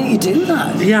 Why don't you do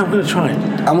that? Yeah, I'm going to try it.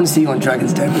 I want to see you on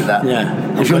Dragon's Den with that.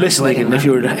 Yeah. If you're listening and if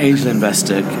you're an angel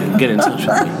investor, get in touch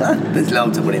with me. There's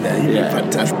loads of money there. Yeah.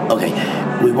 Fantastic.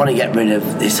 Okay, we want to get rid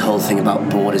of this whole thing about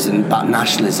borders and about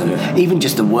nationalism. Yeah. Even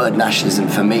just the word nationalism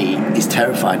for me is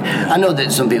terrifying. I know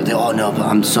that some people think, oh no, but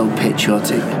I'm so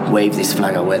patriotic. Wave this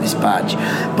flag, I wear this badge.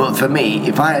 But for me,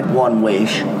 if I had one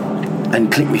wish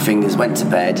and clicked my fingers, went to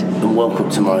bed and woke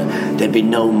up tomorrow, there'd be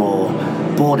no more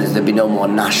borders, there'd be no more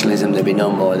nationalism, there'd be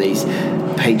no more of these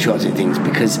patriotic things,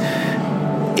 because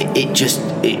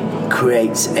it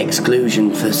creates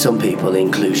exclusion for some people,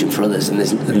 inclusion for others, and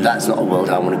that's not a world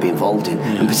I want to be involved in.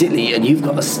 And particularly, and you've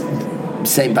got the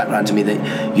same background to me,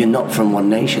 that you're not from one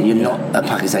nation, you're not a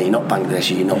Pakistani, you're not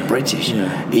Bangladeshi, you're not British,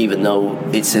 even though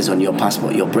it says on your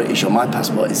passport you're British. On my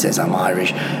passport it says I'm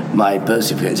Irish, my birth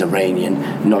certificate is Iranian,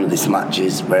 none of this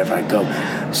matches wherever I go.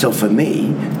 So for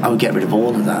me, I would get rid of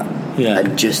all of that.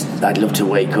 And I'd love to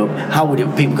wake up. How would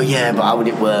it? People go, yeah, but how would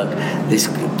it work?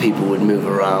 People would move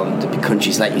around. There'd be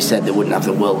countries, like you said, they wouldn't have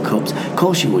the World Cups. Of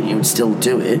course you would. You would still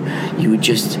do it. You would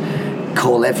just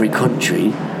call every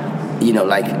country, you know,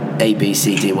 like A, B,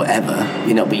 C, D, whatever,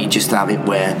 you know, but you just have it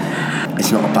where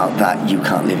it's not about that. You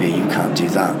can't live here. You can't do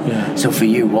that. Yeah. So for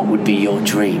you, what would be your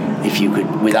dream if you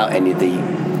could, without any of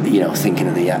the, you know, thinking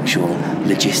of the actual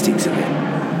logistics of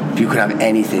it? If you could have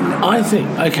anything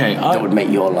that would make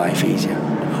your life easier.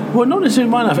 Well, not necessarily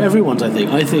my life, everyone's, I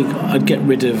think. I think I'd get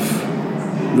rid of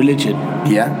religion.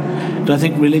 Yeah. But I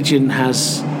think religion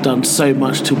has done so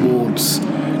much towards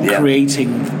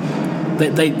creating...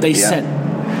 They set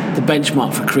the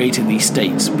benchmark for creating these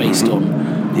states based on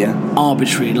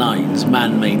arbitrary lines,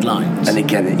 man-made lines. And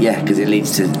again, because it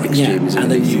leads to extremism.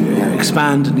 And then you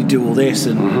expand and you do all this,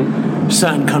 and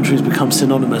certain countries become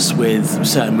synonymous with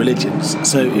certain religions.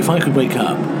 So if I could wake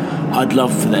up, I'd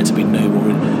love for there to be no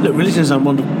more... Look, religion has done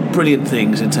one of the brilliant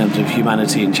things in terms of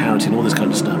humanity and charity and all this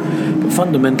kind of stuff. But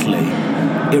fundamentally,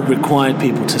 it required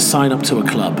people to sign up to a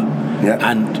club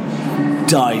and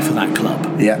die for that club.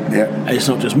 And it's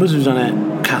not just Muslims done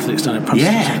it, Catholics done it,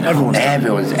 Protestants done it,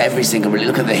 everyone's every single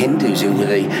religion. Look at the Hindus, who were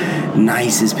the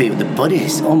nicest people. The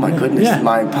Buddhists, oh my goodness,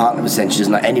 my partner was saying she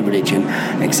doesn't like any religion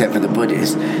except for the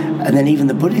Buddhists. And then even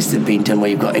the Buddhists have been done,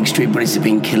 where you've got extreme Buddhists have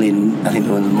been killing, I think,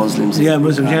 one of the Muslims.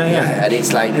 Muslims, And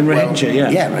it's like... In Rohingya,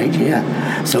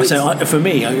 Rohingya, So for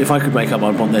me, if I could wake up,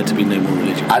 I'd want there to be no more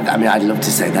religion. I mean, I'd love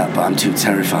to say that, but I'm too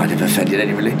terrified of offending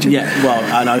any religion. Yeah, well,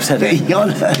 and I've said it.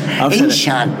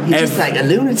 Ishan, you're just like a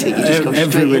lunatic. You just go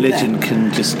every religion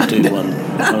can just do one.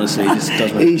 Honestly, just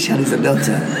doesn't. Ishan is a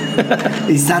nutter.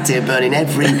 He's sat here burning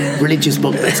every religious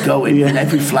book that's going, and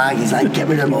every flag. He's like, get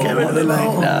rid of them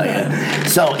all.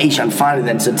 So, Ishan, finally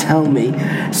then, so tell me,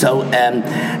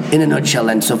 in a nutshell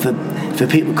then, so for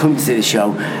people coming to see the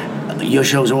show, your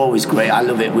shows are always great. I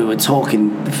love it. We were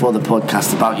talking before the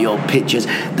podcast about your pictures.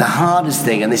 The hardest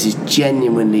thing, and this is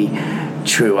genuinely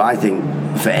true, I think,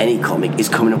 for any comic, is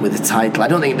coming up with a title. I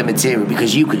don't think the material,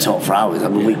 because you could talk for hours. I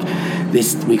mean,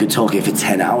 we could talk here for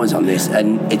 10 hours on this,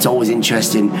 and it's always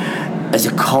interesting as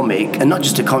a comic, and not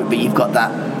just a comic, but you've got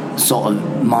that sort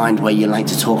of mind where you like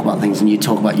to talk about things, and you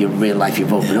talk about your real life,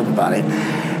 you've opened up about it.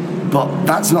 But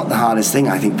that's not the hardest thing,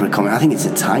 I think, for a comic. I think it's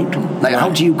a title. Like, how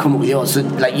do you come up with yours? So,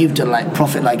 like, you've done, like,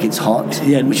 Profit Like It's Hot,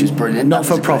 which is brilliant. Not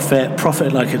for profit,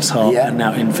 Profit Like It's Hot, and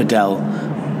now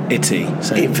Infidelity.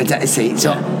 Infidelity.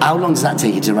 So how long does that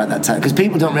take you to write that title? Because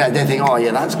people don't realise, they think, oh,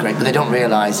 yeah, that's great, but they don't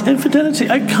realise... Infidelity,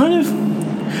 I kind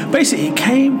of... Basically,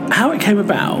 how it came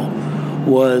about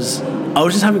was... I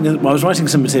was writing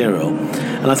some material,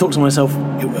 and I thought to myself,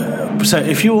 so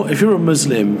if you're a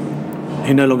Muslim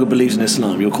who no longer believes in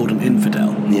Islam, you're called an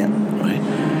infidel. Yeah. Right?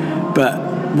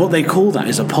 But what they call that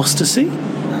is apostasy.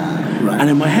 Right. And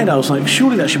in my head I was like,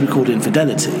 surely that should be called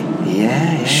infidelity.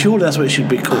 Yeah. Surely that's what it should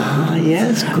be called. Oh, yeah,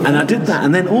 that's cool. And I did that,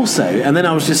 and then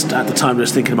I was just, at the time,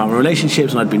 just thinking about my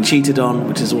relationships, and I'd been cheated on,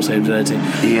 which is also infidelity.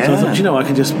 Yeah. So I thought, I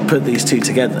can just put these two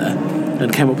together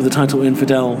and came up with the title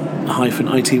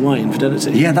Infidel-ITY,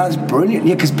 Infidelity. Yeah, that's brilliant.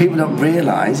 Yeah, because people don't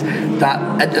realise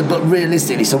that. But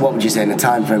realistically, so what would you say in a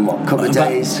time frame? What, couple of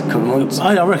days, couple of months?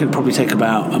 I reckon it'd probably take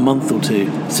about a month or two.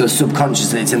 So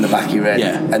subconsciously, it's in the back of your head,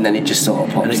 and then it just sort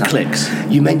of pops and it out. Clicks.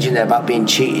 You mentioned there about being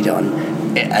cheated on,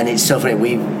 and it's so funny.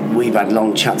 We've had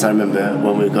long chats. I remember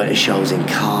when we were going to shows in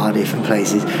Cardiff and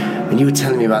places, and you were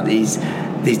telling me about these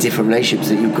different relationships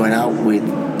that you're going out with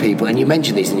people, and you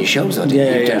mentioned these in your shows, on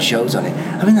it. You've done shows on it.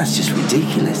 I mean, that's just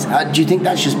ridiculous. Do you think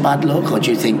that's just bad luck, or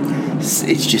do you think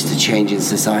it's just a change in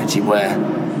society where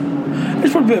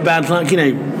it's probably a bit of bad luck? You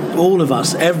know, all of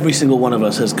us, every single one of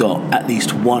us has got at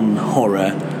least one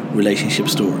horror relationship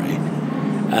story.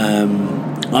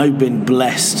 I've been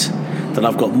blessed that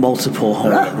I've got multiple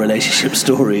horror relationship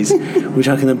stories, which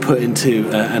I can then put into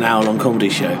an hour-long comedy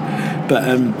show. But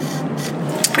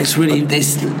it's really, but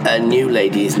this new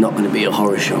lady is not going to be a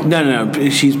horror show. No.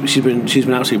 She's been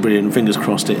absolutely brilliant. Fingers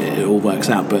crossed it all works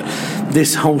out. But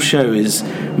this whole show is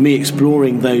me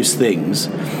exploring those things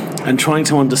and trying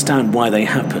to understand why they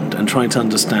happened and trying to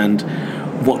understand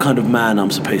what kind of man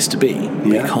I'm supposed to be.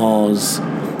 Yeah. Because,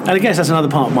 and I guess that's another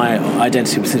part of my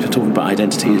identity. Since we're talking about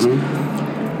identity, is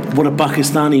what a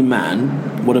Pakistani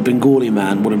man, what a Bengali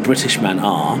man, what a British man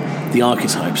are. The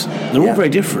archetypes. They're all very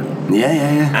different.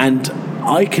 Yeah. And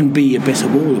I can be a bit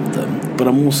of all of them, but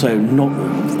I'm also not all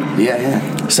of them.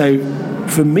 Yeah. So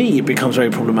for me, it becomes very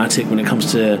problematic when it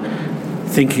comes to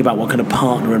thinking about what kind of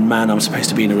partner and man I'm supposed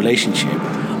to be in a relationship.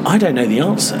 I don't know the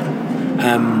answer.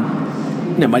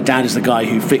 My dad is the guy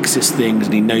who fixes things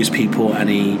and he knows people, and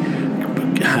he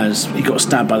got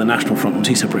stabbed by the National Front on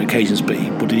 2 separate occasions, but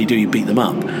what did he do? He beat them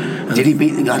up. Did he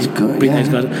beat the guys good? Those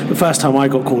guys. The first time I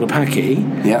got called a Paki,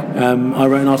 I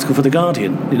wrote an article for The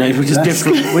Guardian. We're just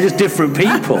different. We're just different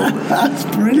people. That's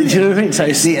brilliant. Do you know what I mean?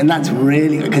 So see, and that's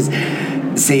really because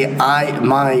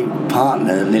my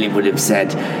partner Lily would have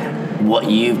said,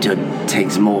 what you've done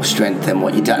takes more strength than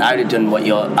what your dad. I would have done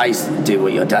I used to do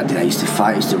what your dad did. I used to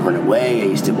fight, I used to run away, I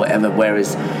used to whatever.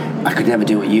 Whereas I could never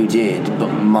do what you did.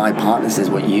 But my partner says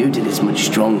what you did is much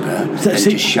stronger than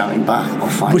just shouting back or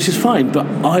fighting. Which is fine, but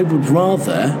I would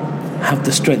rather have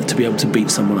the strength to be able to beat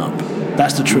someone up.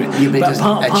 That's the truth. But it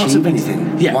doesn't achieve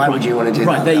anything. Yeah, why would you want to do that?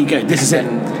 Right, there you go. This is it.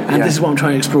 And this is what I'm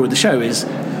trying to explore with the show is,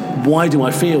 why do I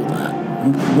feel that?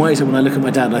 Why is it when I look at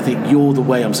my dad and I think you're the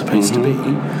way I'm supposed to be,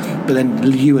 but then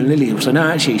you and Lily also, no,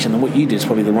 actually, Ishan, what you did is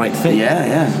probably the right thing.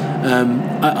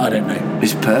 I don't know.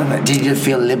 It's perfect. Did you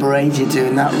feel liberated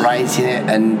doing that, writing it,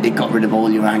 and it got rid of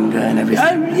all your anger and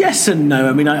everything? Yes and no.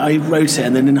 I mean, I wrote it,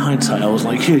 and then in hindsight, I was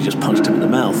like, you just punched him in the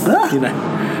mouth,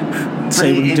 so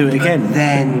you wouldn't do it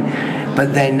again.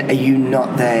 But then, are you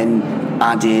not then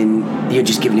adding? You're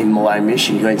just giving him more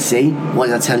ammunition. You're going to see, what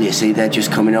did I tell you? See, they're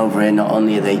just coming over here. Not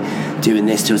only are they doing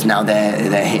this to us, now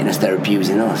they're hitting us. They're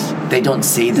abusing us. They don't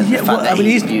see the fact that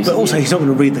he's abusing. But also, he's not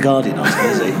going to read The Guardian,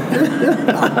 is he?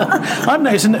 I don't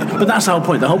know. But that's the whole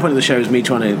point. The whole point of the show is me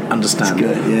trying to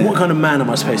understand what kind of man am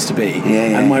I supposed to be,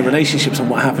 and my relationships and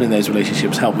what happened in those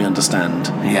relationships help me understand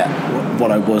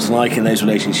what I was like in those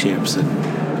relationships.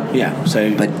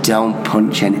 But don't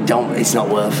punch any. It's not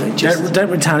worth it. Don't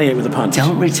retaliate with a punch.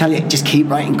 Don't retaliate. Just keep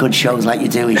writing good shows like you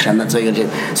do, Ishan. That's all you do.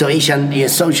 So, Ishan, your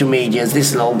social medias,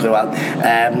 this will all go out.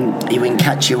 We can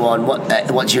catch you on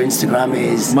what's your Instagram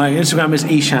is? My Instagram is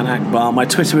Ishan Akbar. My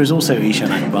Twitter is also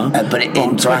Ishan Akbar. But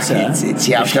in brackets, it's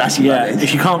I was going to ask you about this.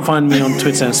 If you can't find me on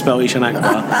Twitter and spell Ishan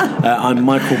Akbar, I'm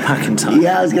Michael Packentire.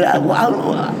 Yeah, I was going to.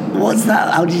 What's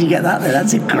that? How did you get that there?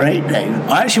 That's a great name.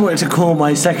 I actually wanted to call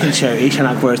my second show Ishan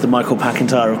Akbar as the Michael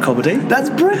Packentire of comedy. That's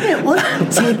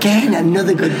brilliant. See, again,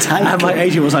 another good title. And my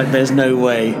agent was like, there's no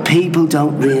way. People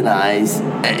don't realise,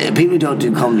 people who don't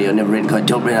do comedy or never written comedy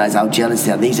don't realise how jealous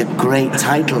they are. These are great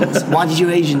titles. Why did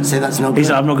your agent say that's no good? He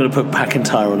said, I'm not going to put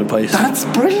Packentire on a poster. That's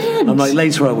brilliant. I'm like,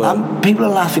 later I will. People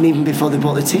are laughing even before they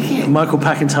bought the ticket. Michael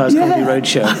Packentyre's Comedy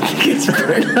Roadshow. I think it's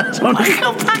brilliant.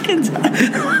 Michael Packentire.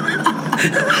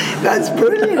 That's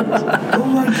brilliant. Oh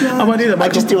my god. I might do that. I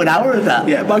just do an hour of that.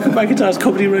 Yeah, Michael Packentyre's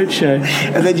Comedy Roadshow.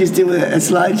 And then just do a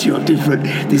slideshow of different.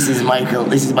 This is Michael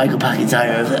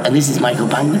Packentire, and this is Michael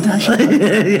Bangladesh.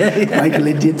 Michael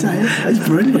Indian Tire. That's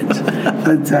brilliant.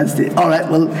 Fantastic. All right,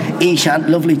 well,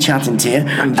 Ishan, lovely chatting to you.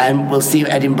 And we'll see you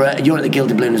at Edinburgh. You're at the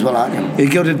Gilded Balloon as well, aren't you?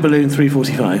 The Gilded Balloon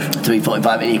 3:45.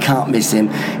 3:45, and you can't miss him.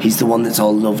 He's the one that's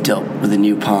all loved up with a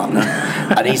new partner.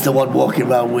 And he's the one walking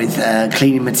around with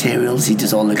cleaning materials. He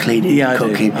does all the cleaning,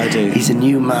 cooking. I do. He's a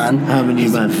new man. I'm a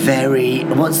new man. Very,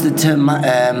 what's the term?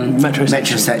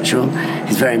 Metrosexual.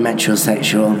 He's very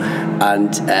metrosexual,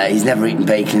 and he's never eaten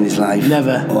bacon in his life.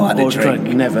 Never. Or had a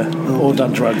drink. Never. Or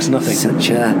done drugs. Nothing.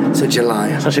 Such a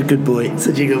liar. Such a good boy.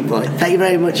 Such a good boy. Thank you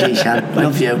very much, Ishan.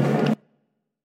 Love you.